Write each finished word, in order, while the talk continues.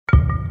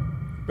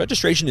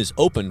Registration is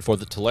open for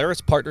the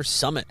Talaris Partners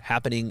Summit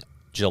happening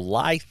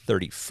July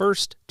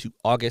 31st to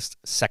August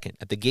 2nd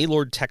at the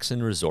Gaylord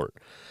Texan Resort.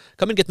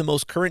 Come and get the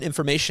most current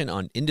information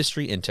on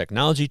industry and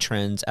technology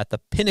trends at the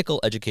pinnacle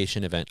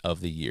education event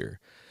of the year.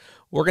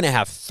 We're going to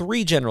have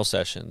 3 general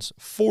sessions,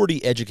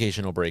 40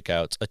 educational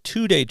breakouts, a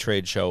 2-day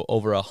trade show,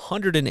 over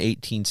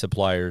 118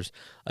 suppliers,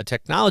 a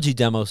technology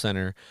demo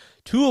center,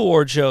 2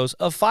 award shows,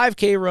 a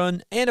 5K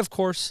run, and of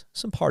course,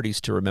 some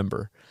parties to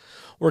remember.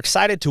 We're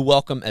excited to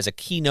welcome as a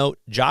keynote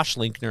Josh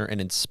Linkner, an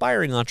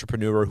inspiring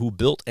entrepreneur who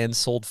built and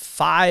sold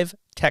 5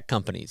 tech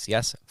companies.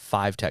 Yes,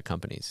 5 tech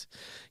companies.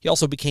 He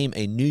also became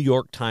a New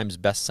York Times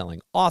bestselling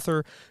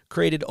author,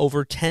 created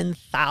over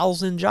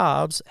 10,000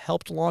 jobs,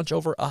 helped launch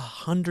over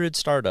 100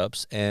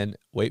 startups, and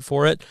wait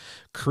for it,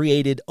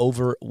 created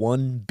over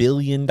 $1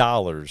 billion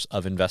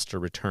of investor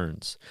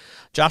returns.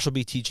 Josh will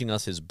be teaching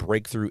us his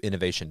breakthrough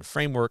innovation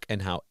framework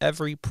and how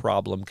every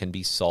problem can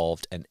be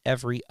solved and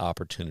every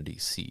opportunity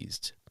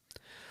seized.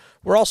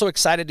 We're also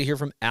excited to hear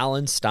from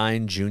Alan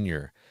Stein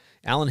Jr.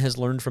 Alan has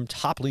learned from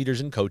top leaders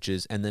and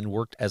coaches and then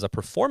worked as a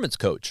performance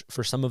coach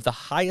for some of the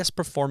highest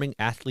performing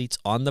athletes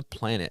on the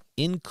planet,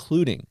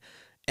 including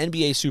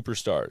NBA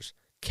superstars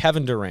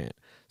Kevin Durant,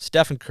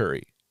 Stephen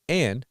Curry,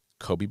 and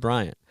Kobe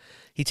Bryant.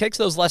 He takes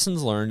those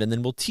lessons learned and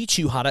then will teach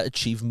you how to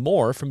achieve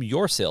more from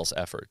your sales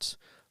efforts.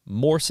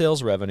 More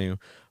sales revenue,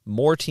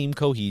 more team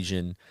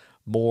cohesion,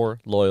 more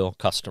loyal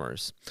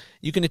customers.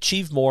 You can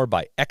achieve more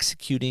by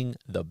executing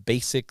the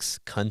basics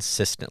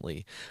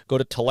consistently. Go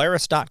to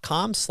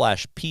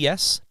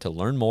Talaris.com/PS to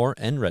learn more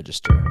and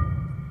register.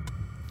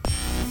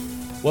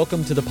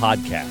 Welcome to the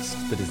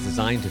podcast that is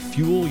designed to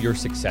fuel your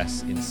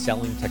success in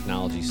selling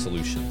technology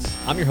solutions.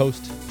 I'm your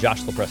host,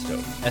 Josh Lopresto,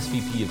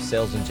 SVP of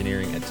Sales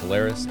Engineering at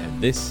Talaris,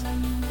 and this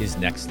is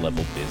Next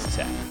Level Biz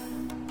Tech.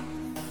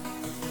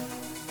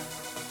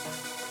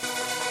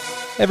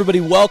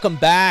 Everybody, welcome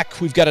back.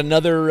 We've got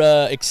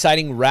another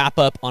exciting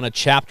wrap-up on a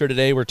chapter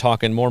today. We're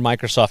talking more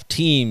Microsoft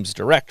Teams,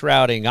 Direct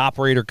Routing,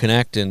 Operator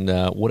Connect, and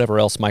whatever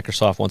else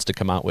Microsoft wants to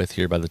come out with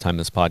here by the time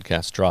this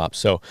podcast drops.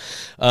 So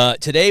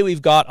today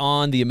we've got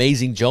on the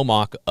amazing Joe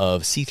Mauk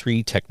of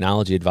C3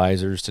 Technology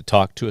Advisors to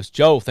talk to us.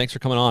 Joe, thanks for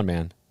coming on,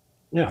 man.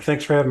 Yeah,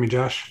 thanks for having me,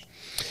 Josh.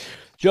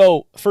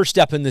 Joe, first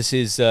step in this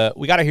is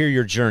we got to hear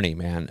your journey,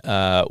 man.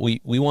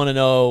 We want to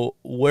know,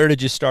 where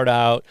did you start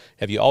out?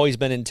 Have you always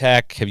been in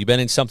tech? Have you been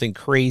in something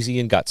crazy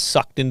and got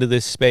sucked into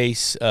this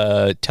space?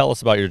 Tell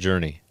us about your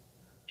journey.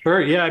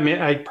 Sure. Yeah, I mean,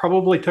 I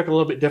probably took a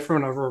little bit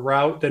different of a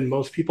route than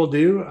most people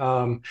do.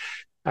 I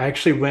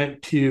actually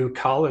went to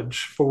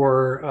college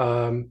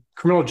for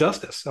criminal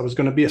justice. I was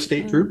going to be a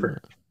state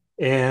trooper.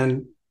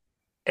 And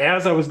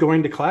as I was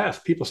going to class,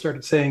 people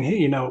started saying,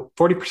 hey,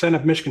 40%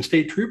 of Michigan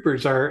State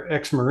troopers are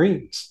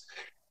ex-Marines.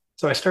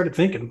 So I started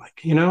thinking, I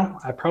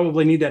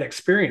probably need that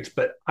experience,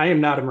 but I am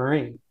not a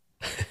Marine.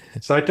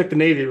 So I took the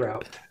Navy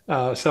route.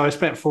 So I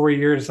spent 4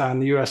 years on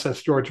the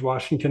USS George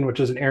Washington, which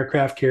is an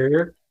aircraft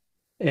carrier,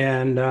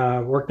 and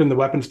worked in the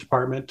weapons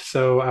department.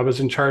 So I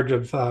was in charge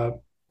of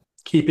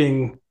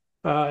keeping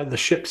the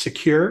ship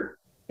secure,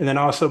 and then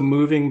also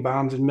moving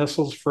bombs and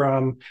missiles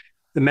from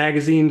the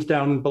magazines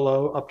down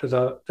below up to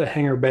the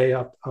hangar bay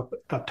up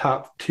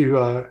top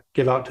to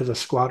give out to the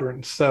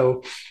squadrons.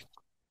 So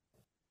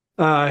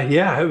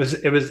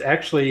it was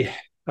actually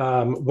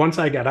once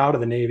I got out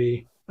of the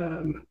Navy,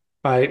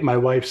 my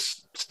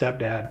wife's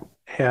stepdad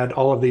had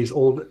all of these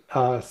old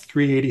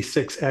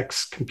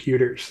 386X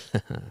computers.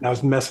 And I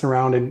was messing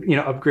around and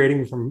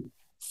upgrading from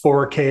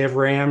 4K of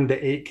RAM to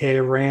 8K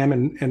of RAM,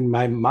 and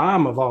my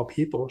mom, of all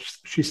people,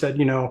 she said,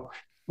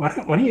 why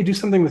don't you do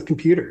something with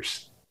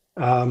computers?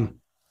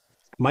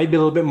 Might be a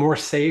little bit more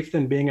safe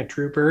than being a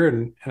trooper.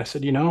 And I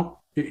said,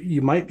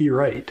 you might be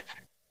right.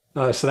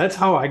 So that's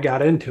how I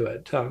got into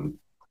it.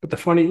 But the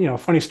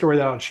funny story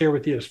that I'll share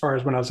with you, as far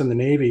as when I was in the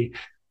Navy,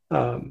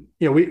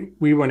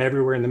 we went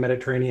everywhere in the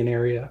Mediterranean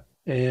area,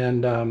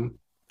 and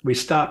we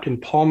stopped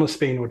in Palma,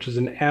 Spain, which is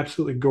an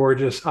absolutely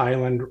gorgeous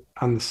island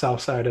on the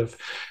south side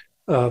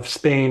of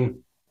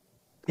Spain.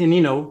 And,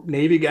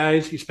 Navy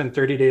guys, you spend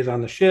 30 days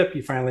on the ship,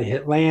 you finally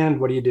hit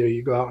land. What do?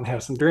 You go out and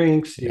have some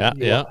drinks, you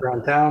walk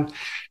around town.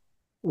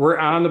 We're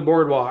on the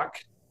boardwalk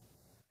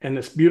and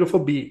this beautiful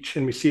beach,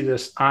 and we see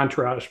this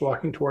entourage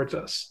walking towards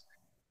us.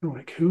 I'm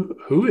like,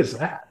 who is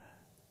that?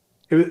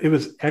 It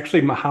was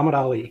actually Muhammad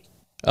Ali.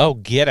 Oh,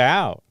 get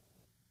out.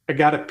 I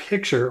got a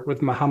picture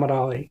with Muhammad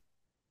Ali.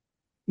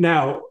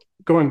 Now,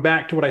 going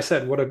back to what I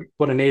said,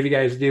 what a Navy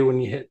guys do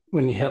when you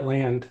hit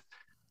land,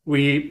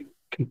 we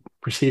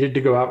proceeded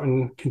to go out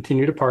and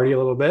continue to party a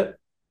little bit.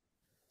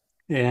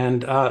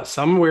 And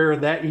somewhere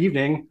that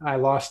evening, I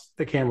lost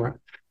the camera.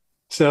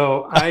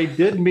 So I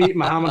did meet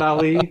Muhammad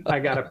Ali. I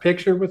got a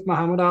picture with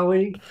Muhammad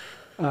Ali.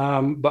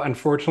 But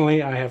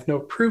unfortunately, I have no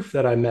proof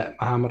that I met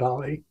Muhammad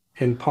Ali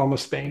in Palma,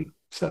 Spain.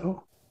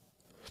 So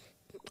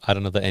I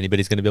don't know that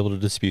anybody's going to be able to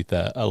dispute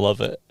that. I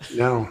love it.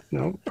 No,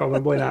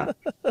 probably not.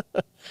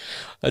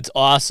 That's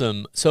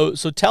awesome. So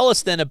tell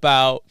us then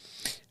about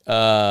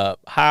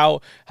How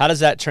does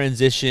that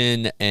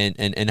transition, and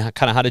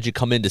kind of how did you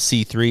come into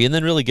C3, and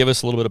then really give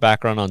us a little bit of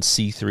background on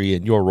C3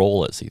 and your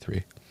role at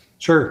C3.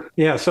 Sure.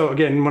 Yeah. So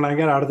again, when I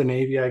got out of the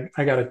Navy,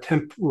 I got a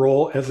temp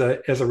role as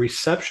a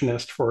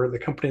receptionist for the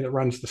company that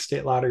runs the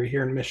state lottery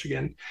here in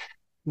Michigan.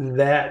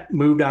 That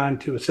moved on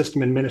to a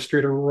system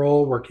administrator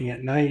role, working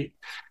at night.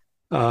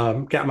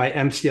 Got my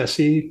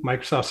MCSE,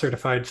 Microsoft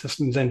Certified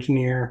Systems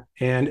Engineer,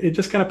 and it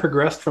just kind of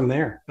progressed from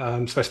there.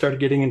 So I started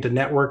getting into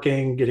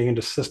networking, getting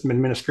into system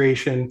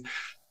administration,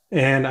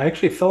 and I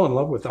actually fell in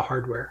love with the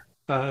hardware.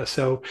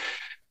 So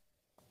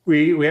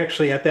we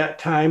actually at that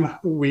time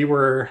we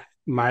were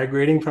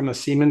migrating from a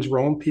Siemens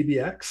Roam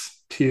PBX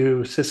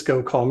to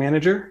Cisco Call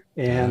Manager,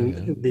 Oh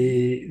and yeah.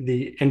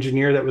 the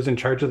engineer that was in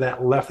charge of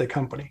that left the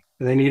company.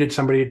 And they needed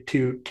somebody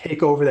to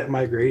take over that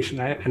migration.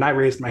 And I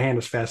raised my hand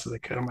as fast as I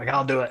could. I'm like,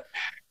 I'll do it.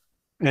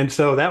 And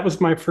so that was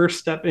my first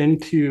step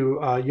into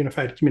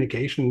unified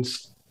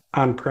communications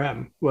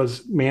on-prem,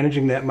 was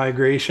managing that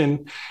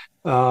migration.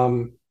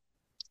 Um,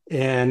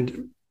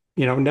 and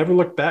never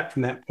looked back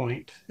from that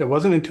point. It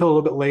wasn't until a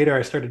little bit later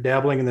I started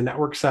dabbling in the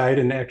network side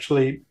and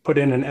actually put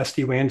in an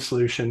SD-WAN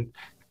solution.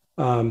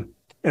 Um,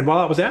 and while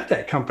I was at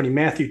that company,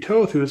 Matthew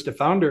Toth, who is the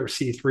founder of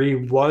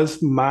C3,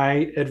 was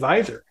my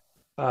advisor.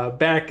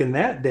 Back in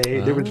that day,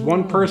 there was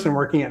one Oh. person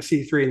working at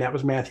C3, and that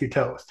was Matthew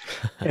Toth.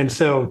 And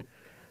so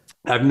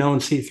I've known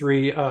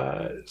C3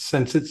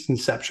 since its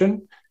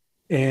inception.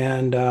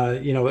 And,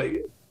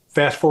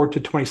 fast forward to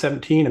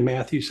 2017, and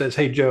Matthew says,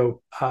 "Hey,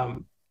 Joe,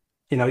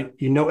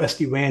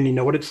 SD-WAN, you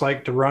know what it's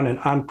like to run an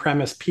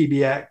on-premise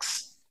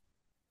PBX.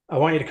 I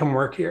want you to come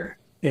work here."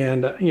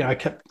 And I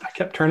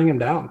kept turning him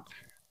down.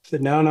 I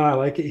said, no, I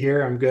like it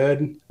here. I'm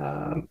good.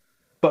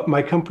 But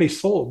my company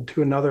sold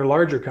to another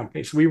larger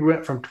company. So we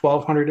went from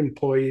 1,200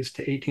 employees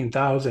to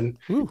 18,000.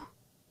 Ooh.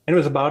 And it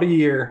was about a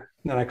year.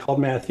 And I called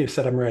Matthew,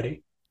 said, I'm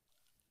ready.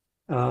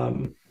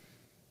 Um,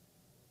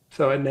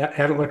 so I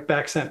haven't looked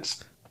back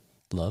since.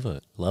 Love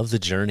it. Love the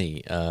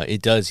journey.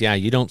 It does. Yeah.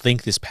 You don't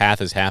think this path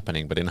is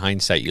happening, but in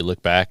hindsight, you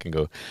look back and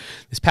go,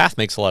 this path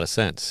makes a lot of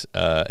sense.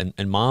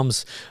 And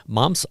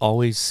moms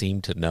always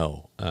seem to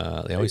know. They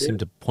I always seem did.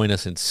 to point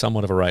us in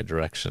somewhat of a right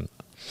direction.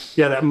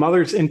 Yeah, that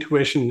mother's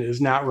intuition is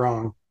not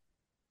wrong.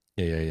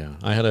 Yeah.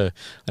 I had a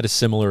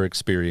similar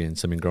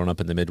experience. I mean, growing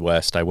up in the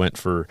Midwest, I went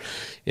for,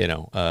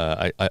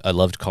 I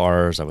loved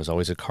cars. I was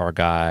always a car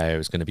guy. I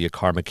was going to be a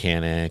car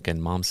mechanic,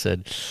 and mom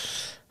said,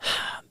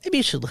 maybe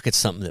you should look at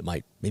something that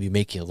might maybe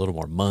make you a little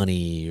more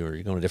money, or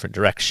you go in a different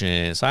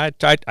direction. So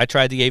I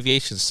tried the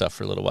aviation stuff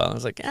for a little while. I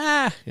was like,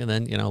 and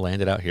then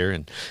landed out here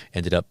and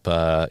ended up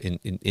in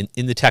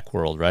the tech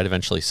world. Right,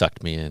 eventually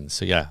sucked me in.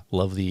 So yeah,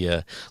 love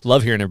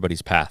hearing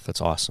everybody's path.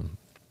 That's awesome.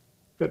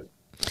 But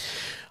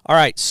All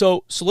right,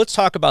 so let's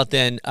talk about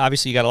then.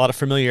 Obviously, you got a lot of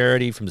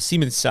familiarity from the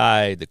Siemens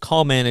side, the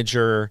call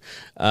manager.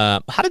 How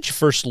did you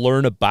first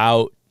learn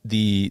about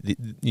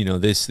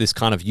this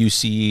kind of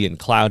UC and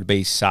cloud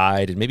based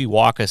side, and maybe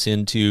walk us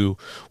into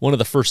one of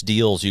the first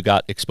deals you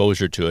got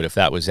exposure to it, if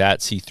that was at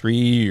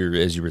C3 or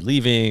as you were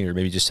leaving, or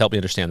maybe just help me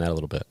understand that a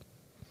little bit.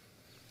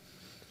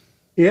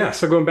 yeah,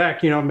 so going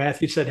back,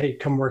 Matthew said, "Hey,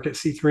 come work at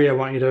C3. I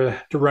want you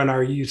to run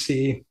our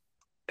UC."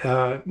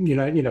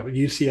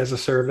 UC as a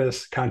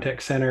service,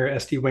 contact center,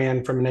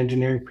 SD-WAN from an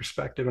engineering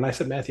perspective. And I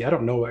said, Matthew, I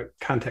don't know what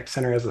contact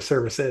center as a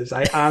service is.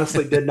 I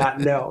honestly did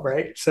not know,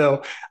 right?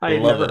 So I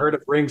had Love never it. heard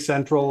of Ring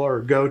Central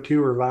or GoTo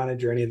or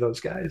Vonage or any of those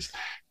guys.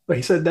 But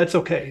he said, that's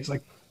okay. He's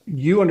like,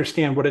 you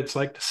understand what it's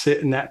like to sit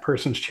in that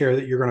person's chair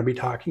that you're going to be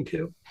talking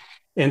to.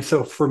 And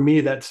so for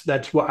me, that's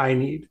what I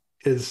need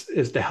is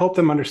to help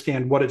them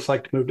understand what it's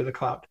like to move to the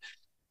cloud.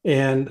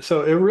 And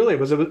so it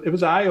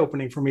was eye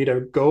opening for me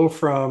to go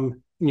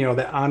from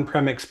the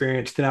on-prem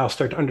experience to now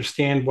start to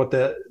understand what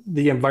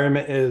the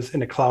environment is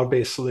in a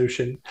cloud-based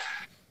solution.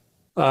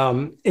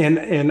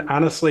 And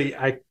honestly,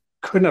 I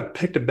couldn't have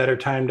picked a better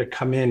time to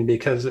come in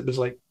because it was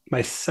like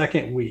my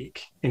second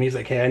week, and he's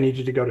like, "Hey, I need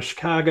you to go to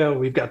Chicago.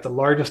 We've got the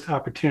largest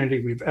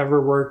opportunity we've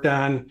ever worked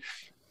on.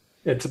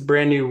 It's a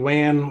brand new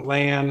WAN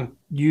LAN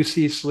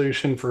UC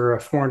solution for a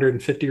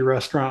 450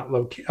 restaurant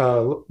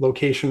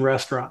location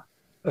restaurant,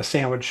 a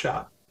sandwich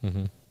shop."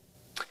 Hmm.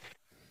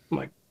 I'm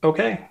like,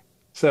 okay.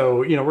 So,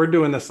 we're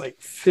doing this like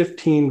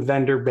 15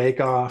 vendor bake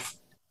off.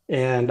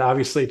 And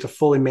obviously, it's a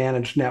fully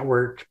managed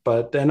network.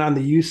 But then on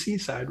the UC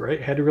side, right,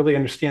 I had to really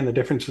understand the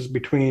differences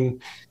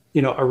between,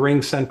 a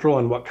Ring Central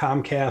and what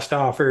Comcast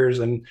offers,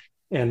 and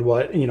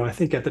what, I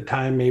think at the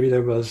time maybe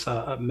there was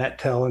a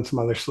Mettel and some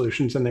other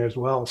solutions in there as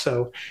well.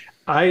 So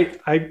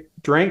I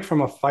drank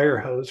from a fire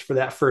hose for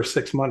that first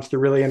 6 months to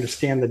really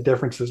understand the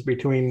differences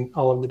between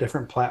all of the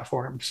different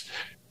platforms.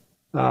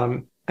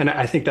 And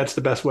I think that's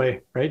the best way,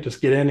 right? Just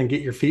get in and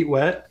get your feet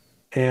wet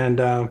and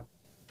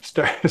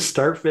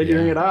start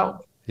figuring Yeah. it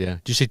out. Yeah.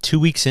 Did you say 2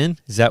 weeks in?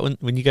 Is that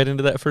when you got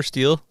into that first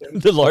deal?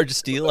 The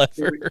largest deal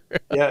ever?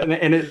 Yeah,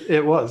 and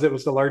it was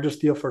the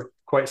largest deal for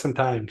quite some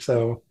time.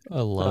 So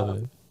I love uh,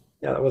 it.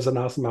 yeah, that was an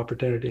awesome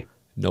opportunity.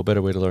 No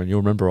better way to learn.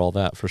 You'll remember all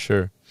that for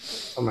sure.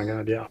 Oh my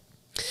God, yeah.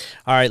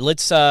 All right,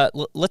 let's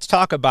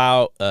talk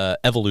about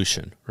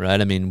evolution,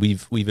 right? I mean,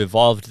 we've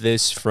evolved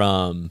this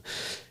from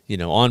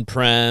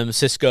on-prem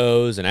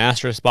Cisco's and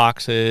Asterisk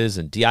boxes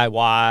and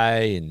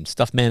DIY and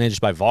stuff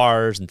managed by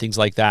VARs and things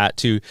like that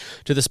to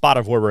the spot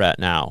of where we're at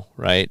now,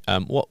 right?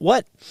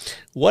 What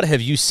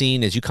have you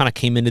seen as you kind of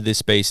came into this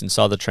space and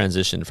saw the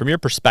transition? From your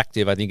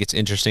perspective, I think it's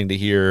interesting to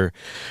hear,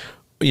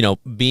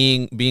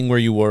 being where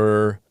you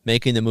were,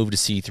 making the move to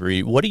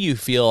C3. What do you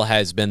feel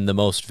has been the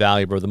most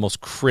valuable, or the most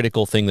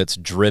critical thing that's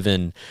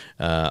driven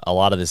a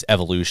lot of this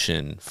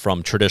evolution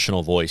from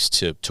traditional voice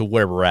to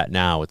where we're at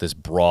now with this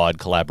broad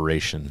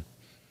collaboration?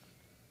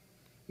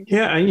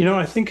 Yeah,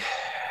 I think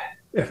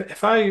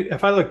if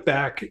I look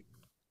back,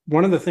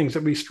 one of the things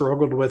that we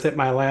struggled with at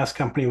my last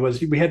company was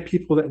we had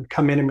people that would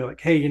come in and be like,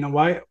 "Hey,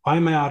 why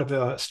am I out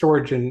of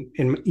storage in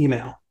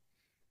email?"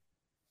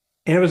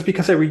 And it was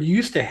because they were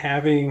used to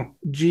having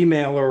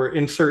Gmail or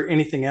insert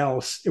anything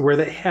else where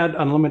they had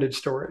unlimited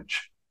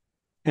storage.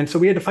 And so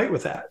we had to fight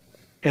with that.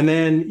 And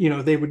then,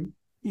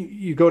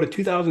 you go to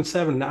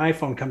 2007, the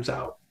iPhone comes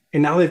out,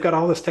 and now they've got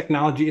all this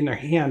technology in their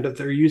hand that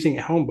they're using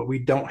at home, but we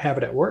don't have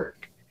it at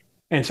work.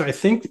 And so I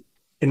think,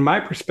 in my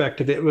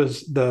perspective, it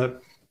was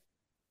the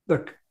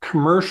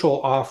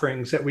commercial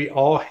offerings that we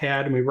all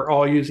had and we were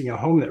all using at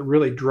home that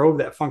really drove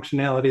that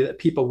functionality that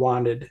people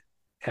wanted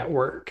at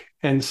work.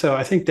 And so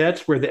I think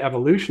that's where the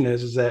evolution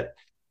is that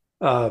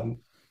um,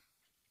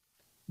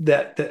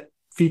 that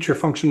feature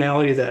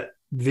functionality, that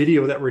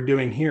video that we're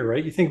doing here,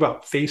 right? You think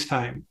about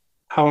FaceTime,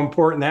 how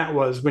important that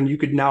was when you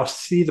could now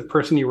see the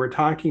person you were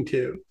talking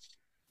to.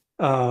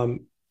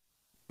 Um,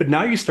 but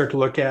now you start to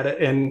look at it,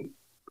 and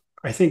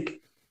I think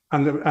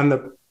on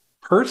the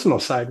personal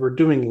side, we're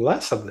doing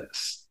less of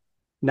this.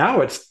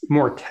 Now it's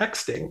more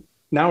texting.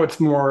 Now it's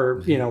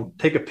more,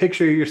 take a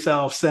picture of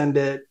yourself, send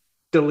it,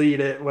 delete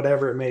it,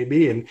 whatever it may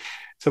be. And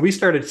so we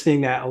started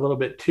seeing that a little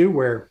bit too,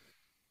 where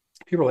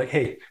people are like,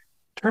 "Hey,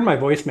 turn my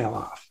voicemail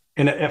off."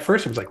 And at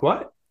first it was like,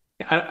 "What?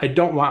 I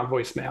don't want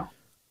voicemail.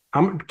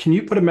 Can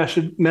you put a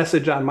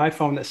message on my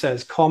phone that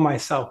says call my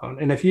cell phone?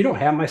 And if you don't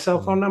have my cell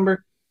phone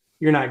number,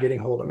 you're not getting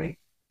hold of me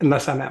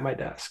unless I'm at my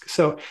desk."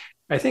 So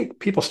I think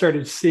people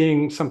started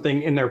seeing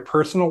something in their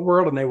personal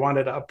world and they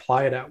wanted to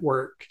apply it at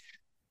work.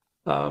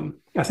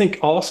 I think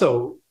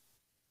also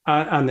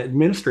on the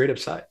administrative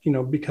side,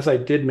 because I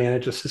did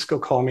manage a Cisco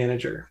call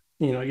manager,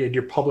 you had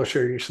your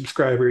publisher, your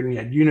subscriber, and you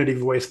had Unity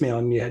voicemail,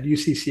 and you had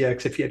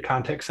UCCX if you had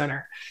contact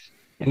center.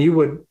 And you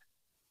would,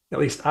 at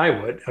least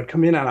I'd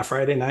come in on a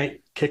Friday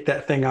night, kick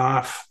that thing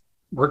off,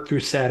 work through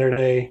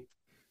Saturday,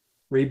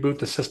 reboot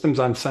the systems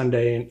on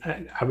Sunday.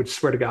 And I would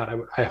swear to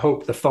God, I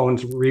hope the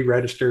phone's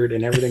re-registered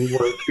and everything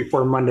worked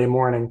before Monday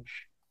morning.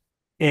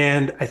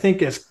 And I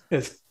think as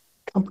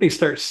companies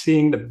start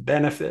seeing the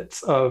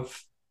benefits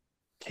of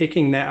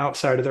taking that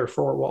outside of their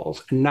four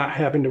walls and not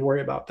having to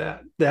worry about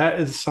that, that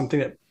is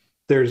something that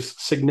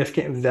there's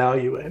significant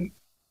value in,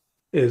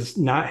 is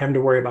not having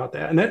to worry about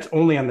that. And that's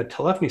only on the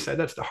telephony side.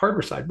 That's the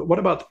hardware side. But what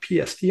about the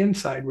PSTN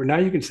side, where now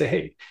you can say,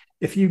 "Hey,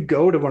 if you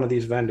go to one of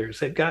these vendors,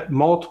 they've got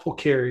multiple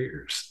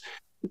carriers.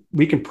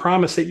 We can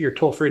promise that your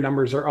toll-free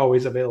numbers are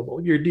always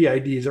available. Your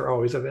DIDs are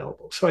always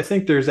available." So I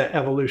think there's that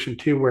evolution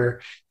too,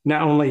 where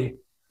not only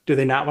do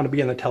they not want to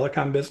be in the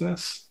telecom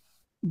business,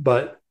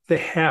 but they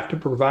have to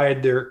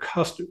provide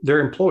their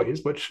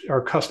employees, which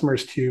are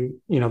customers to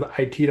the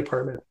IT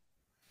department.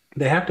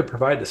 They have to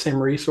provide the same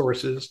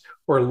resources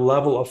or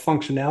level of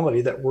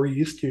functionality that we're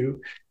used to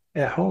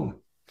at home.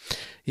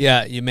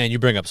 Yeah, you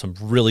bring up some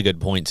really good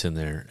points in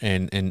there,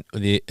 and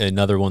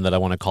another one that I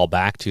want to call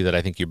back to that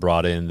I think you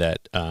brought in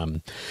that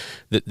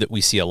that we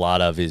see a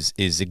lot of is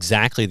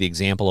exactly the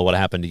example of what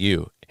happened to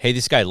you. Hey,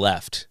 this guy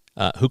left.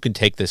 Who can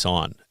take this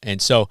on? And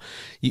so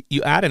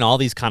you add in all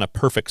these kind of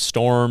perfect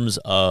storms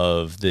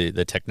of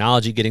the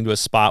technology getting to a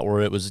spot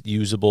where it was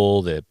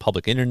usable, the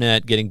public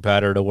internet getting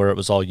better to where it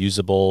was all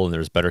usable, and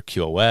there's better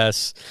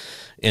QoS,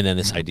 and then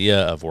this idea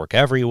of work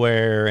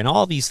everywhere, and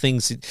all these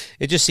things.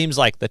 It just seems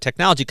like the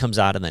technology comes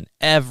out, and then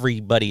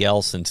everybody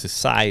else in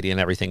society and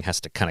everything has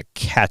to kind of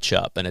catch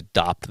up and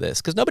adopt this,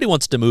 because nobody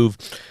wants to move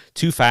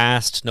too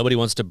fast. Nobody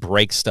wants to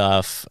break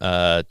stuff.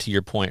 To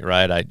your point,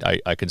 right?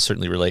 I can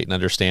certainly relate and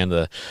understand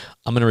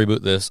I'm going to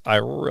reboot this. I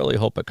really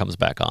hope it comes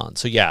back on.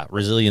 So yeah,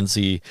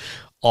 resiliency,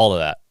 all of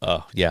that.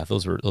 Yeah,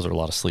 those are a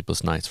lot of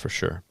sleepless nights for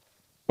sure.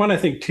 One, I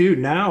think too,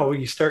 now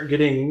you start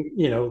getting,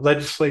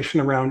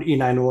 legislation around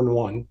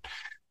E911,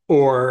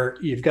 or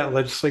you've got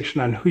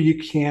legislation on who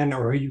you can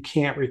or who you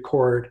can't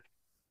record.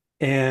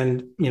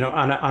 And,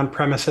 on an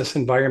on-premises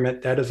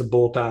environment, that is a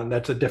bolt-on.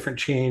 That's a different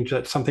change.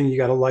 That's something you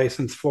got a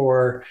license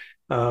for.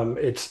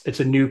 It's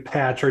a new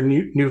patch or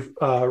new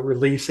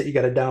release that you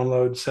got to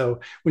download. So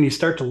when you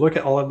start to look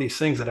at all of these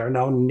things that are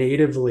now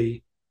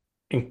natively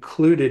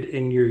included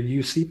in your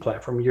UC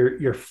platform,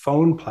 your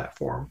phone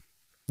platform,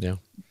 Yeah.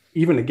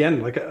 even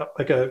again like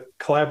a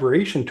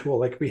collaboration tool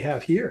like we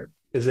have here,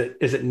 is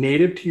it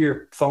native to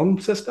your phone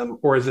system,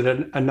 or is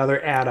it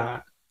another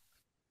add-on?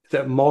 Is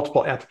that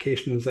multiple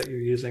applications that you're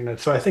using? And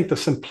so I think the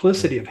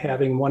simplicity of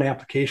having one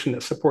application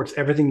that supports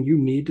everything you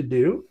need to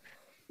do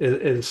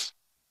is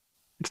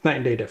It's night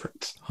and day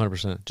difference.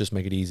 100%. Just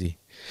make it easy.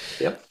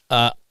 Yep.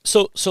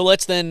 So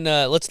let's then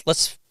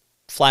let's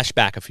flash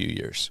back a few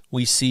years.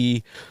 We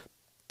see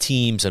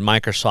Teams and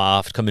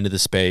Microsoft come into the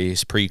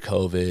space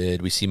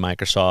pre-COVID. We see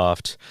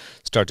Microsoft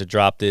start to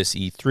drop this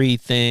E3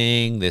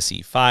 thing, this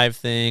E5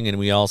 thing, and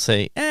we all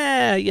say,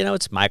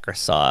 it's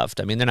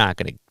Microsoft. I mean, they're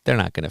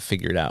not gonna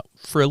figure it out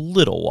for a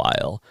little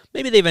while.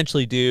 Maybe they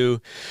eventually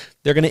do.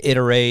 They're gonna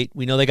iterate.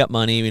 We know they got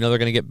money. We know they're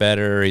gonna get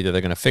better. Either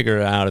they're gonna figure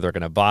it out or they're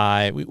gonna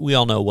buy. We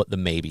all know what the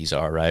maybes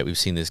are, right? We've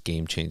seen this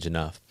game change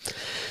enough.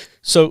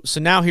 So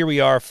now here we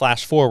are,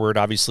 flash forward,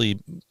 obviously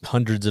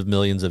hundreds of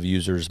millions of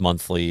users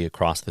monthly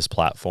across this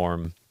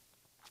platform.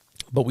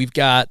 But we've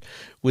got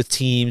with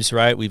Teams,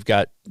 right? We've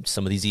got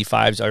some of these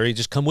E5s already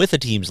just come with a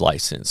Teams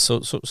license.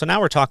 So now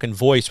we're talking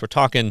voice, we're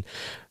talking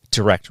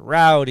direct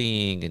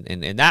routing,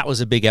 and that was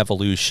a big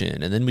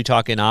evolution. And then we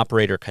talk in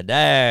Operator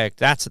Connect,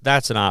 that's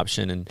an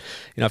option. And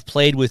I've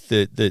played with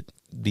the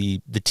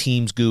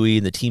Teams GUI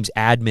and the Teams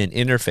admin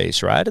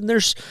interface, right? And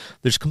there's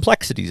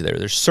complexities there.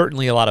 There's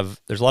certainly a lot of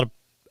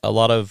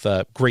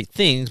great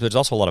things, but there's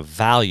also a lot of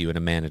value in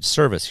a managed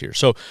service here.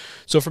 So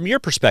from your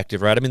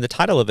perspective, right? I mean, the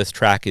title of this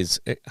track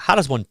is how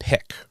does one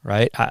pick,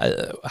 right?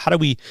 How do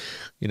we,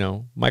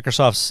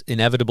 Microsoft's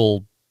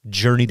inevitable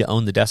journey to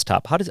own the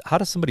desktop? How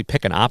does somebody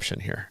pick an option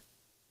here?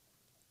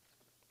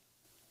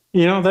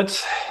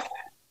 That's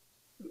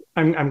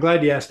I'm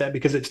glad you asked that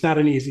because it's not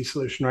an easy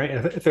solution, right?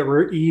 If it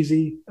were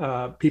easy,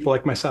 people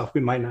like myself,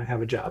 we might not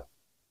have a job.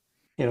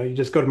 You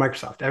just go to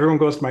Microsoft. Everyone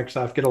goes to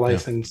Microsoft, get a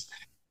license. Yeah.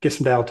 Get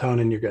some dial tone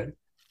and you're good.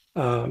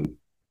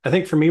 I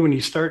think for me, when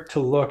you start to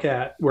look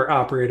at where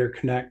Operator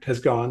Connect has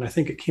gone, I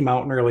think it came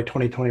out in early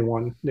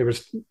 2021. There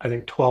was, I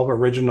think, 12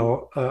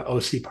 original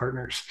OC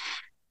partners.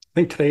 I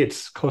think today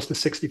it's close to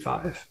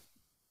 65.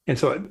 And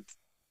so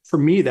for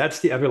me, that's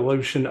the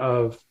evolution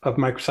of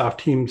Microsoft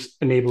Teams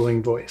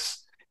enabling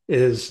voice,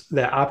 is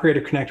that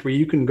Operator Connect where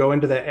you can go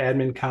into that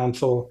admin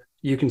console,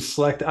 you can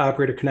select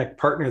Operator Connect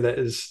partner that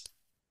is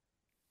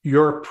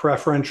your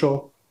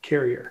preferential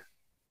carrier.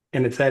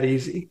 And it's that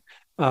easy.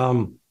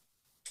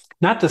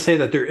 Not to say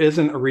that there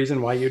isn't a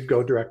reason why you'd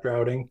go direct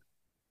routing.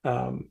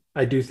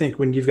 I do think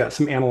when you've got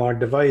some analog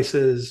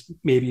devices,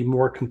 maybe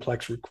more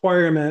complex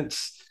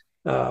requirements,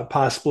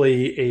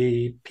 possibly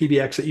a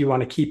PBX that you want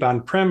to keep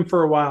on-prem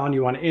for a while and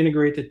you want to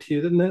integrate the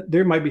two, then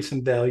there might be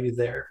some value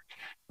there.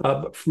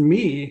 But for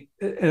me,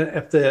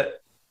 if the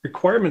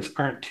requirements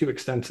aren't too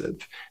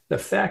extensive, the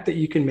fact that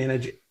you can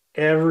manage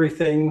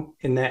everything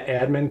in that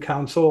admin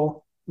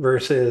console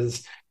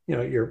versus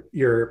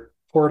your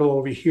portal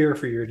over here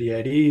for your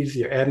DIDs,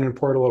 your admin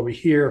portal over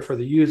here for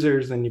the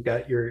users, then you've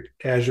got your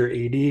Azure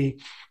AD.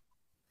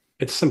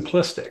 It's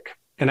simplistic.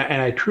 And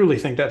I truly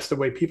think that's the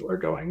way people are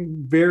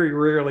going. Very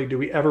rarely do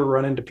we ever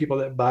run into people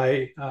that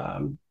buy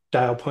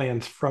dial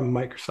plans from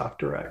Microsoft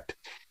Direct.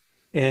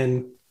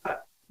 And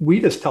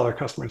we just tell our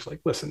customers, like,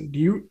 listen, do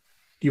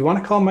you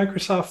want to call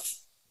Microsoft?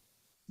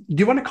 Do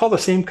you want to call the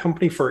same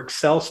company for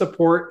Excel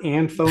support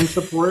and phone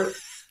support?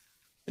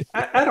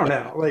 I don't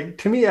know. Like,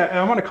 to me,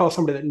 I want to call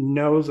somebody that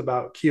knows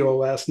about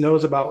QoS,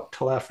 knows about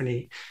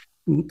telephony,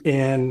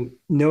 and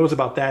knows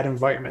about that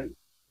environment,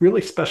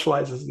 really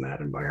specializes in that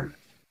environment.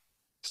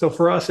 So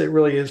for us, it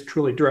really is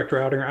truly direct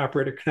routing or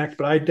Operator Connect,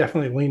 but I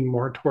definitely lean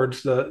more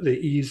towards the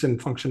ease and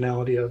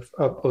functionality of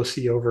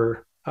OC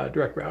over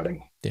direct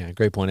routing. Yeah,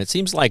 great point. It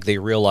seems like they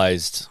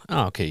realized,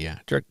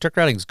 direct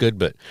routing is good,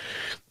 but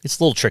it's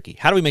a little tricky.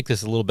 How do we make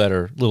this a little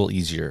better, a little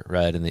easier,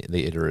 right? And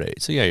they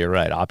iterate. So yeah, you're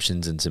right.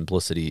 Options and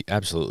simplicity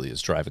absolutely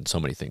is driving so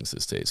many things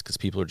these days because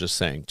people are just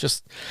saying,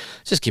 just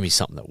give me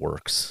something that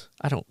works.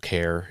 I don't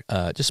care.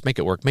 Just make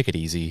it work. Make it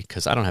easy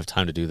because I don't have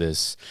time to do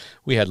this.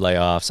 We had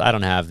layoffs. I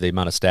don't have the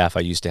amount of staff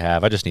I used to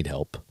have. I just need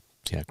help.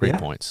 Yeah, great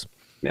points.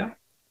 Yeah.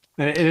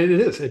 And it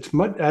is. It's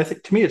much. I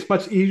think to me, it's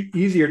much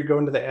easier to go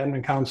into the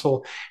admin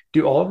console,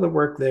 do all of the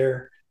work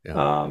there.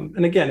 Yeah.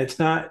 And again, it's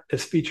not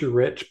as feature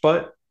rich,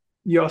 but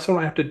you also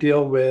don't have to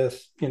deal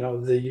with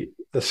the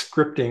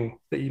scripting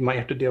that you might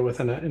have to deal with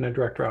in a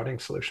direct routing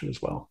solution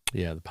as well.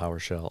 Yeah, the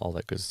PowerShell, all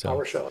that good stuff.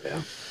 PowerShell,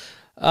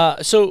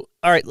 yeah. So,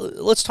 all right,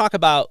 let's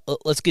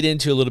get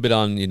into a little bit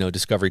on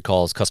discovery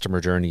calls,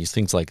 customer journeys,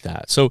 things like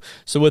that. So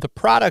with a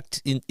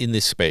product in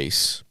this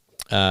space.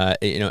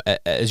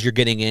 As you're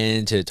getting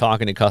into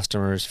talking to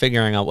customers,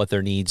 figuring out what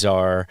their needs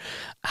are,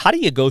 how do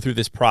you go through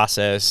this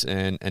process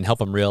and help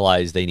them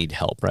realize they need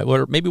help, right?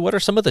 What are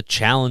some of the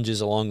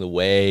challenges along the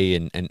way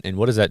and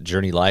what is that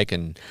journey like?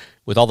 And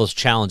with all those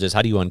challenges,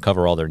 how do you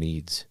uncover all their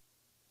needs?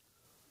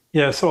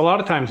 Yeah, so a lot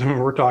of times when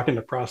we're talking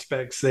to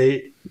prospects,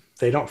 they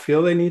don't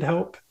feel they need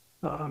help.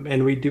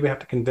 And we do have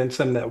to convince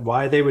them that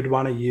why they would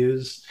want to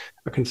use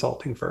a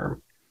consulting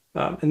firm.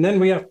 And then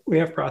we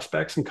have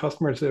prospects and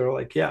customers that are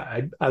like,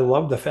 yeah, I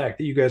love the fact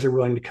that you guys are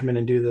willing to come in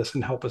and do this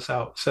and help us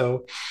out.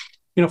 So,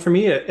 for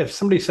me, if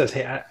somebody says,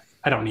 hey,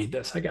 I don't need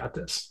this, I got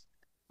this.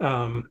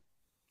 I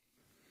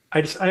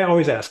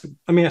always ask them,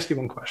 let me ask you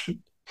one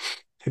question.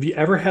 Have you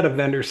ever had a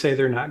vendor say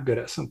they're not good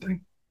at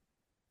something?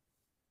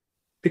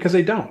 Because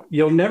they don't.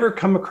 You'll never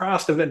come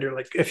across a vendor.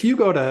 Like if you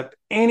go to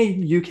any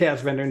UCaaS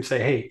vendor and say,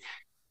 hey,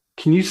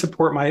 can you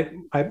support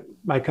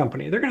my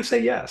company? They're going to say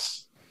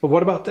yes. But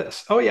what about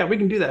this? Oh yeah, we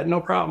can do that. No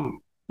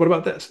problem. What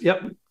about this?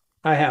 Yep,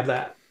 I have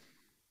that.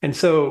 And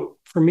so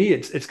for me,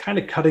 it's kind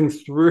of cutting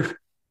through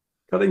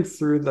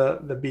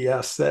the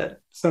BS that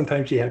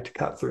sometimes you have to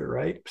cut through,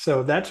 right?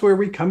 So that's where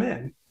we come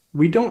in.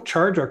 We don't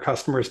charge our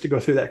customers to go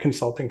through that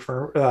consulting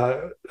firm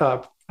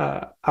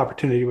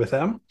opportunity with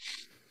them.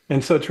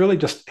 And so it's really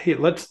just, hey,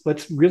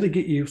 let's really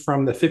get you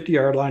from the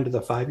 50-yard line to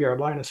the 5-yard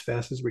line as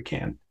fast as we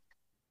can.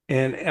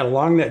 And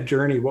along that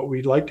journey, what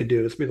we'd like to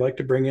do is we'd like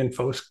to bring in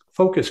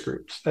focus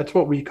groups. That's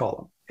what we call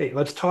them. Hey,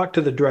 let's talk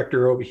to the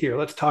director over here.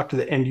 Let's talk to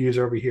the end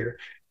user over here.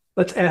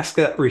 Let's ask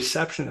that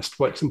receptionist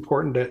what's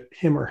important to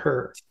him or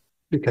her,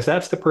 because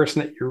that's the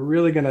person that you're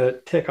really going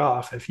to tick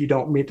off if you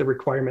don't meet the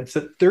requirements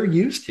that they're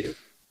used to.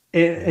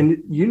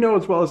 And you know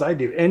as well as I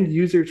do, end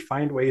users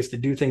find ways to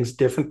do things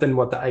different than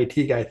what the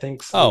IT guy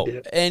thinks they Oh,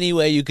 did. any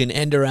way you can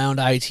end around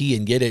IT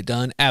and get it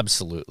done,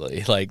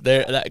 absolutely. Like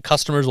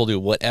customers will do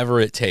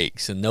whatever it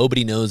takes, and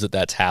nobody knows that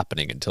that's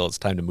happening until it's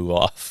time to move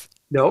off.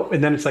 No,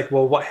 and then it's like,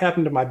 well, what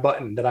happened to my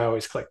button that I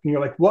always click? And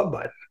you're like, what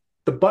button?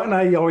 The button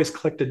I always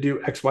click to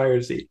do X, Y,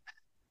 or Z.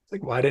 It's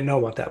like, well, I didn't know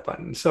about that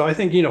button. So I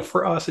think,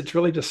 for us, it's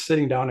really just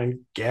sitting down and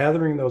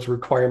gathering those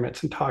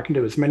requirements and talking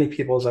to as many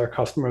people as our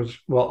customers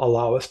will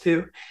allow us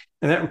to.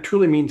 And that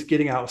truly means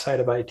getting outside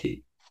of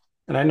IT.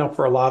 And I know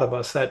for a lot of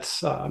us,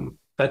 that's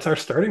our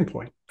starting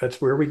point. That's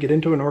where we get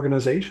into an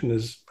organization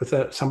is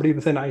with somebody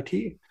within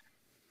IT.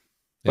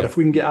 But Yeah. if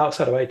we can get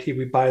outside of IT,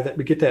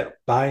 we get that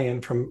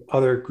buy-in from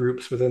other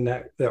groups within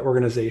that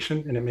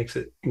organization, and it makes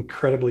it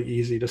incredibly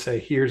easy to say,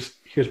 here's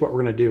what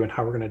we're going to do and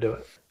how we're going to do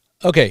it.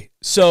 Okay,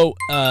 so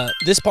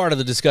this part of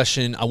the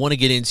discussion, I want to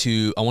get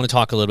into. I want to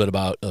talk a little bit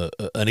about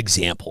an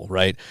example,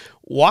 right?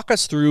 Walk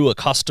us through a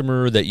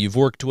customer that you've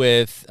worked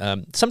with.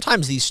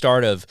 Sometimes these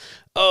start of,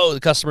 oh,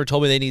 the customer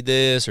told me they need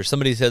this, or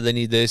somebody said they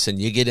need this, and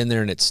you get in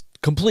there and it's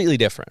completely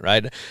different,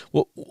 right?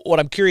 What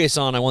I'm curious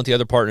on, I want the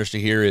other partners to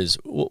hear is,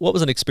 what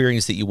was an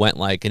experience that you went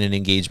like in an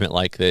engagement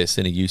like this,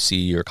 in a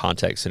UC or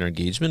contact center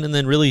engagement, and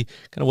then really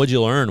kind of what'd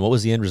you learn? What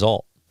was the end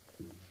result?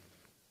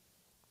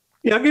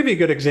 Yeah, I'll give you a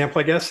good example,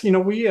 I guess.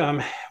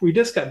 We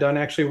just got done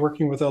actually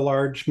working with a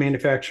large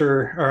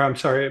manufacturer, or I'm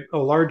sorry, a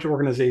large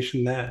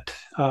organization that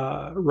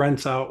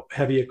rents out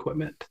heavy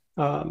equipment.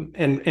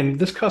 And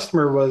this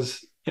customer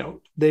was,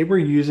 they were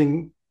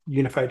using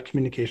unified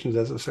communications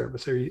as a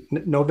service. They're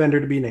no vendor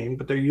to be named,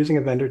 but they're using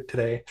a vendor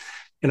today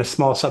in a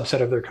small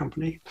subset of their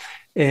company.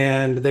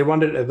 And they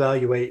wanted to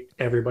evaluate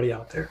everybody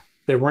out there.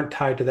 They weren't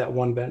tied to that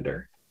one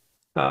vendor.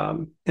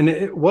 And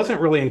it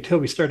wasn't really until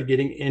we started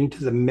getting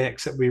into the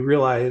mix that we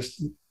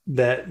realized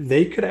that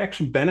they could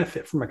actually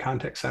benefit from a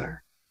contact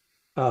center.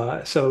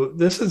 So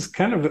this is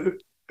kind of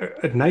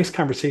a nice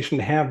conversation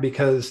to have,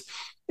 because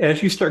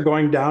as you start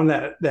going down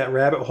that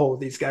rabbit hole with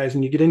these guys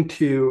and you get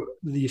into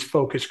these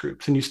focus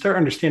groups and you start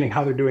understanding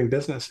how they're doing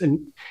business,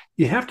 and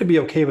you have to be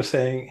okay with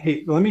saying,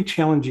 hey, let me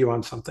challenge you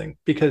on something,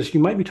 because you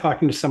might be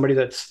talking to somebody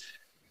that's,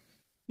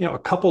 a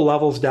couple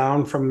levels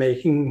down from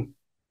making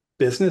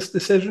business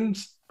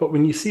decisions. But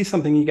when you see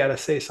something, you got to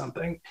say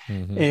something.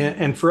 Mm-hmm.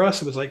 And for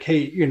us, it was like,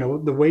 hey,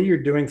 the way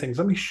you're doing things,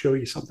 let me show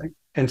you something.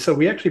 And so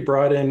we actually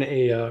brought in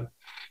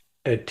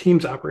a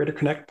Teams Operator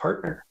Connect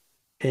partner.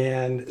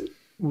 And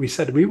we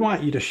said, we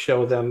want you to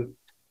show them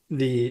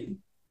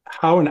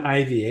how an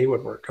IVA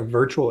would work, a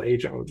virtual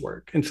agent would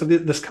work. And so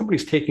this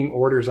company's taking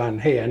orders on,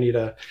 hey, I need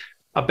a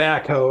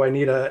backhoe, I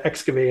need an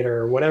excavator,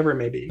 or whatever it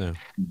may be. Yeah.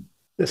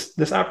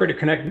 This Operator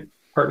Connect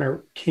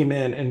partner came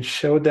in and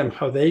showed them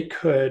how they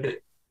could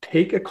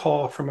take a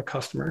call from a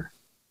customer,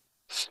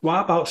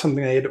 swap out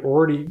something they had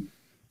already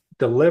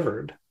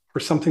delivered for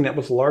something that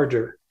was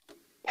larger,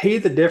 pay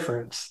the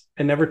difference,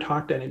 and never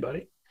talk to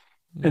anybody.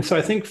 And so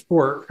I think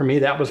for me,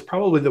 that was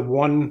probably the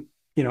one,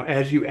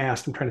 as you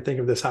asked, I'm trying to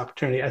think of this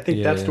opportunity. I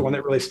think that's the one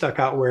that really stuck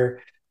out,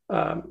 where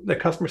the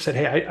customer said,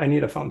 hey, I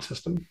need a phone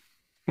system.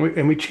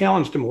 And we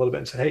challenged them a little bit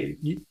and said,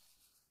 hey,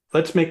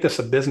 let's make this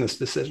a business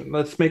decision.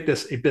 Let's make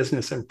this a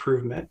business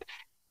improvement.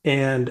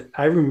 And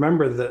I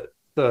remember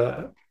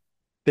that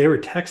they were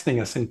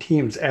texting us in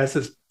Teams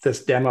as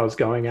this demo is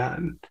going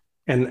on.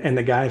 And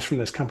the guys from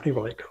this company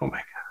were like, oh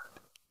my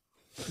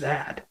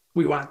God,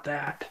 we want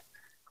that.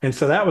 And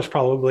so that was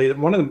probably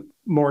one of the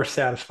more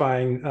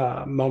satisfying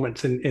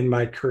moments in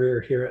my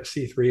career here at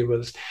C3,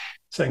 was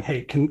saying,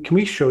 hey, can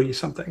we show you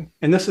something?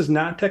 And this is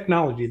not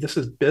technology. This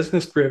is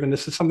business driven.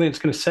 This is something that's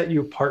going to set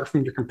you apart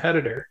from your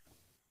competitor.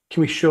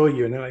 Can we show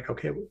you? And they're like,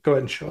 okay, go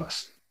ahead and show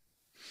us.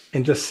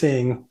 And just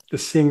seeing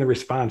the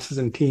responses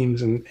in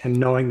Teams and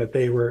knowing that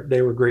they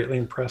were greatly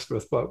impressed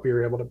with what we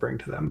were able to bring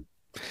to them.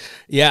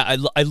 Yeah,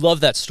 I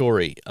love that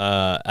story.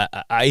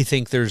 I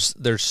think there's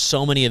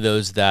so many of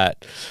those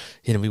that,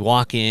 we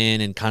walk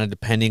in and kind of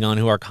depending on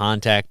who our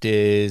contact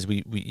is,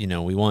 we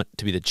want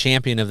to be the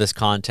champion of this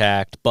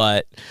contact,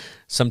 but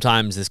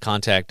sometimes this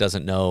contact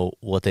doesn't know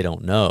what they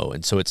don't know.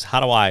 And so it's how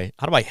do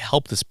I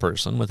help this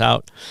person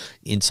without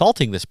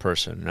insulting this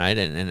person, right?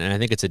 And I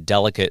think it's a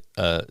delicate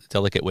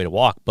way to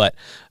walk. But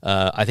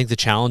I think the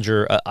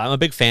challenger, I'm a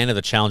big fan of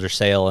the challenger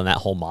sale and that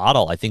whole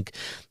model. I think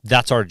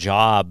that's our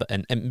job.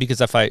 And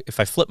because if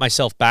I flip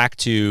myself back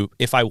to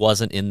if I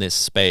wasn't in this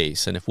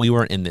space and if we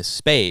weren't in this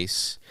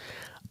space,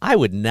 I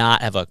would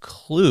not have a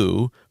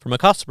clue from a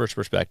customer's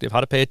perspective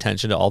how to pay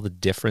attention to all the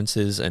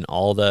differences and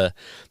all the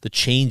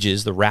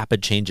changes, the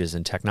rapid changes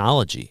in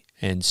technology.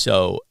 And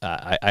so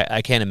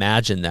I can't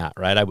imagine that,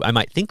 right? I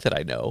might think that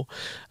I know,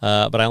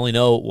 but I only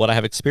know what I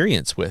have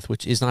experience with,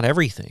 which is not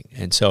everything.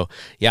 And so,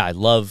 yeah, I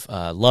love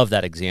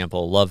that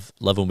example. Love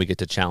when we get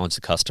to challenge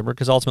the customer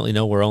because ultimately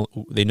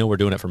they know we're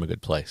doing it from a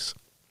good place.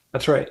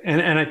 That's right.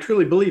 And I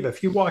truly believe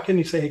if you walk in and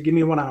you say, hey, give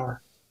me 1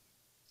 hour,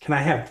 can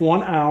I have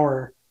 1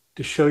 hour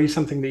to show you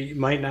something that you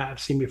might not have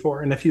seen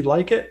before? And if you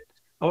like it,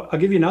 I'll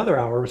give you another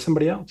hour with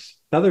somebody else,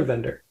 another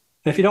vendor.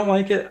 And if you don't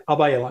like it, I'll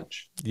buy you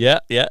lunch. Yeah.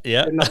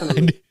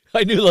 Nothing to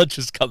I knew lunch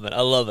was coming.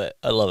 I love it.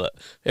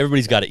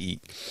 Everybody's got to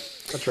eat.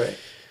 That's right.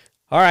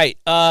 All right.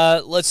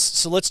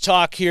 Let's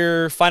talk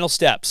here. Final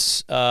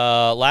steps.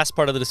 Last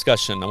part of the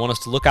discussion. I want us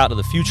to look out to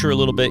the future a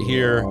little bit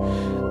here.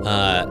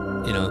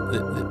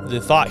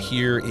 The thought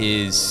here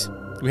is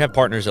we have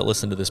partners that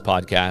listen to this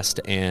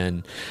podcast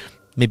and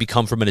maybe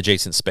come from an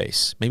adjacent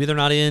space. Maybe they're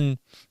not in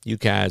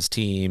UCaaS,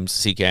 Teams,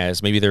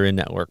 CCaaS. Maybe they're in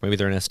network. Maybe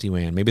they're in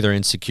SD-WAN. Maybe they're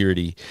in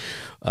security.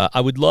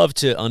 I would love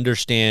to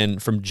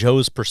understand from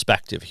Joe's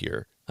perspective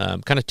here,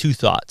 kind of two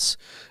thoughts.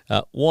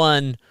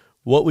 One,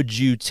 what would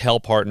you tell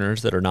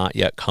partners that are not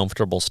yet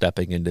comfortable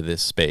stepping into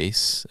this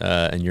space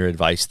and your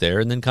advice there?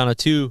 And then kind of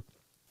two,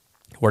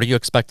 where do you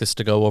expect this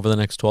to go over the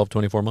next 12,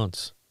 24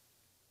 months?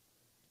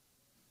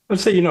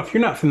 Let's say, if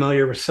you're not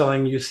familiar with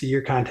selling UC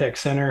or contact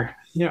center,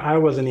 I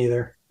wasn't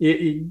either.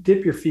 You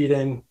dip your feet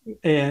in,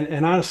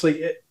 and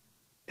honestly,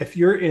 if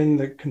you're in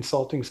the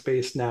consulting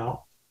space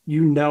now,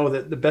 you know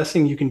that the best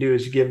thing you can do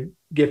is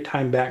give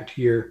time back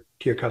to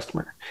your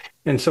customer.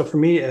 And so for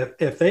me,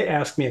 if they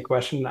ask me a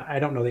question, I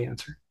don't know the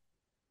answer,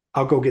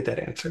 I'll go get that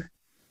answer.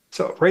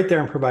 So right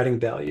there, I'm providing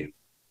value.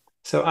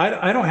 So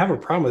I don't have a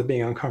problem with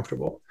being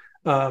uncomfortable.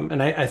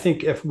 And I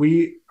think if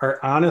we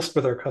are honest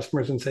with our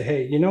customers and say,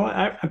 hey, you know what,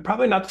 I'm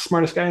probably not the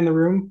smartest guy in the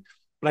room,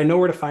 but I know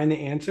where to find the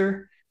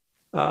answer.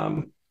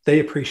 They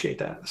appreciate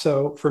that.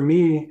 So for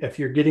me, if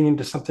you're getting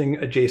into something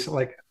adjacent,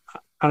 like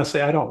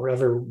honestly, I don't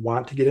ever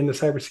want to get into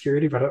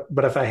cybersecurity,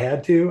 but if I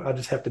had to, I'll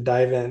just have to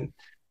dive in.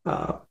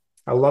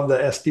 I love the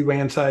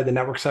SD-WAN side, the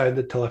network side,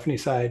 the telephony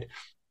side,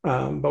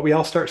 but we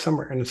all start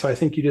somewhere. And so I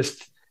think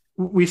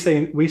we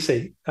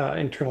say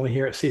internally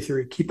here at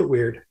C3, keep it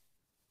weird.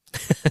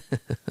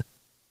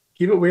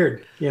 Keep it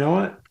weird. You know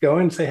what? Go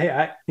in and say,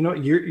 hey,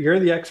 you're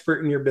the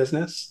expert in your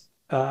business.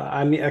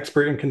 I'm the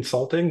expert in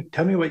consulting.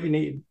 Tell me what you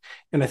need.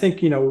 And I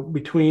think,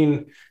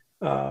 between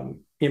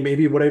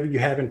maybe whatever you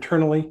have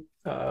internally,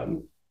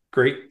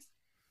 great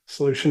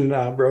solution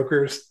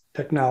brokers,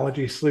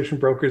 technology solution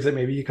brokers that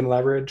maybe you can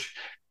leverage.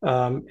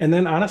 And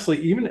then honestly,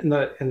 even in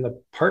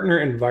the partner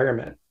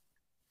environment,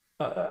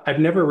 I've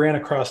never ran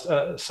across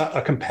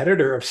a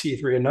competitor of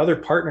C3, another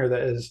partner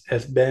that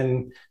has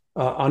been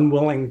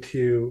unwilling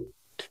to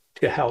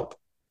help.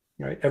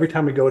 Right. Every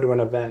time we go to an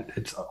event,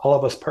 it's all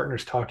of us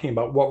partners talking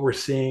about what we're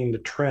seeing, the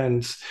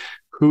trends,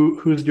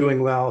 who's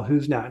doing well,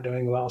 who's not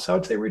doing well. So I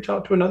would say reach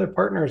out to another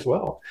partner as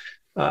well.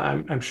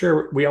 I'm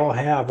sure we all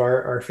have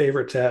our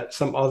favorites at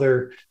some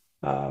other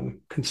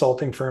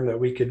consulting firm that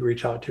we could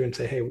reach out to and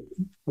say, hey,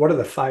 what are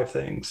the 5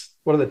 things?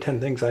 What are the 10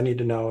 things I need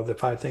to know? The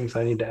 5 things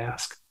I need to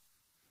ask.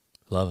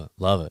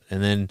 Love it.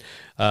 And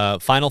then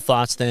final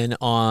thoughts then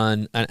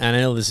on, and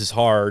I know this is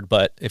hard,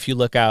 but if you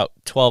look out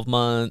 12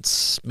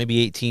 months, maybe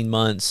 18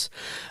 months,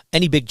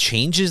 any big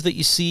changes that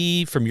you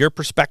see from your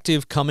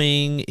perspective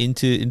coming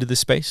into the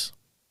space?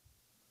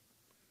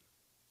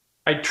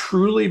 I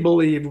truly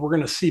believe we're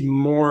going to see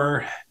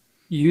more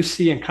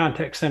UC and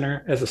contact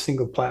center as a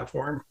single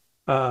platform.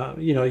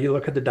 You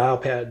look at the dial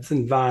pads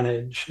and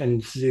Vonage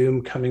and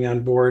Zoom coming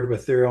on board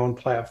with their own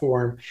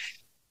platform.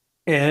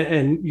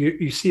 And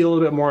you see a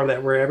little bit more of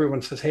that where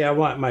everyone says, hey, I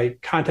want my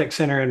contact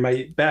center and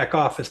my back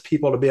office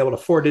people to be able to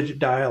 4-digit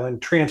dial and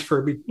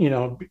transfer,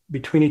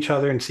 between each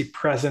other and see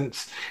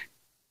presence.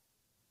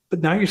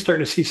 But now you're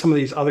starting to see some of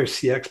these other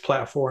CX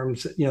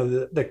platforms,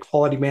 the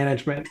quality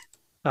management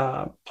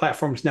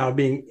platforms now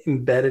being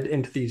embedded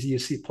into these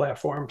UC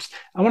platforms.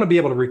 I want to be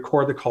able to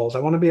record the calls. I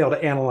want to be able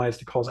to analyze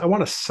the calls. I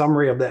want a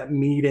summary of that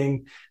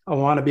meeting. I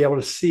want to be able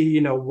to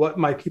see, what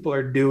my people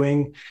are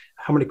doing,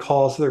 how many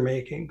calls they're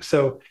making.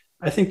 So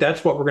I think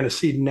that's what we're going to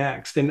see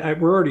next. And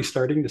we're already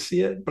starting to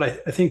see it,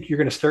 but I think you're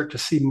going to start to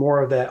see more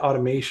of that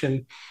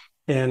automation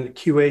and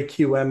QA,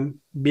 QM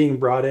being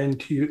brought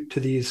into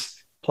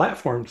these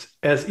platforms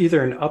as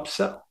either an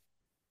upsell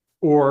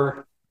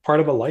or part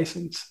of a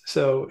license.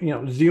 So,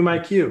 Zoom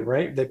IQ,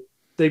 right?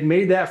 They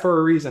made that for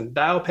a reason.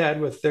 Dialpad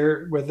with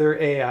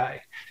their AI.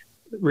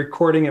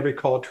 recording every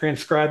call,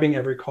 transcribing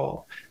every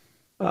call.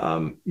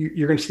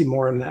 You're going to see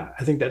more in that.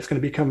 I think that's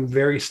going to become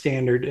very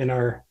standard in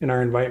our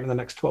environment in the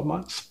next 12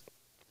 months.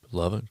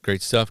 Love it.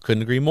 Great stuff.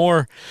 Couldn't agree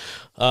more.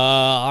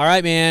 All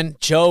right, man.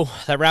 Joe,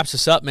 that wraps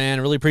us up, man.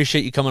 I really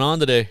appreciate you coming on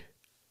today.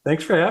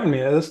 Thanks for having me.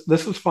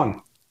 This was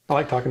fun. I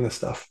like talking this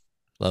stuff.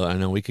 Love it. I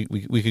know we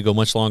could go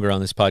much longer on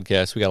this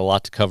podcast. We got a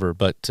lot to cover,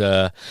 but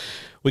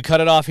we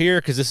cut it off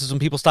here because this is when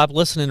people stop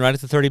listening right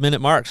at the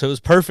 30-minute mark. So it was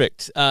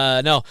perfect.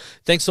 No,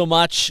 thanks so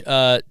much,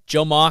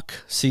 Joe Mauk,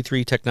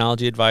 C3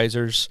 Technology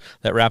Advisors.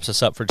 That wraps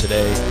us up for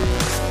today.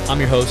 I'm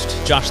your host,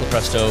 Josh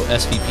Lopresto,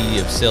 SVP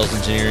of Sales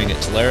Engineering at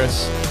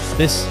Telarus.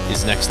 This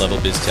is Next Level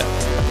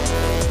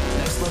BizTech.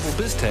 Next Level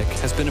BizTech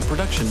has been a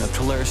production of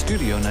Telarus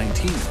Studio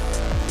 19.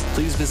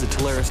 Please visit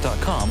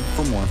Telarus.com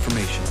for more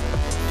information.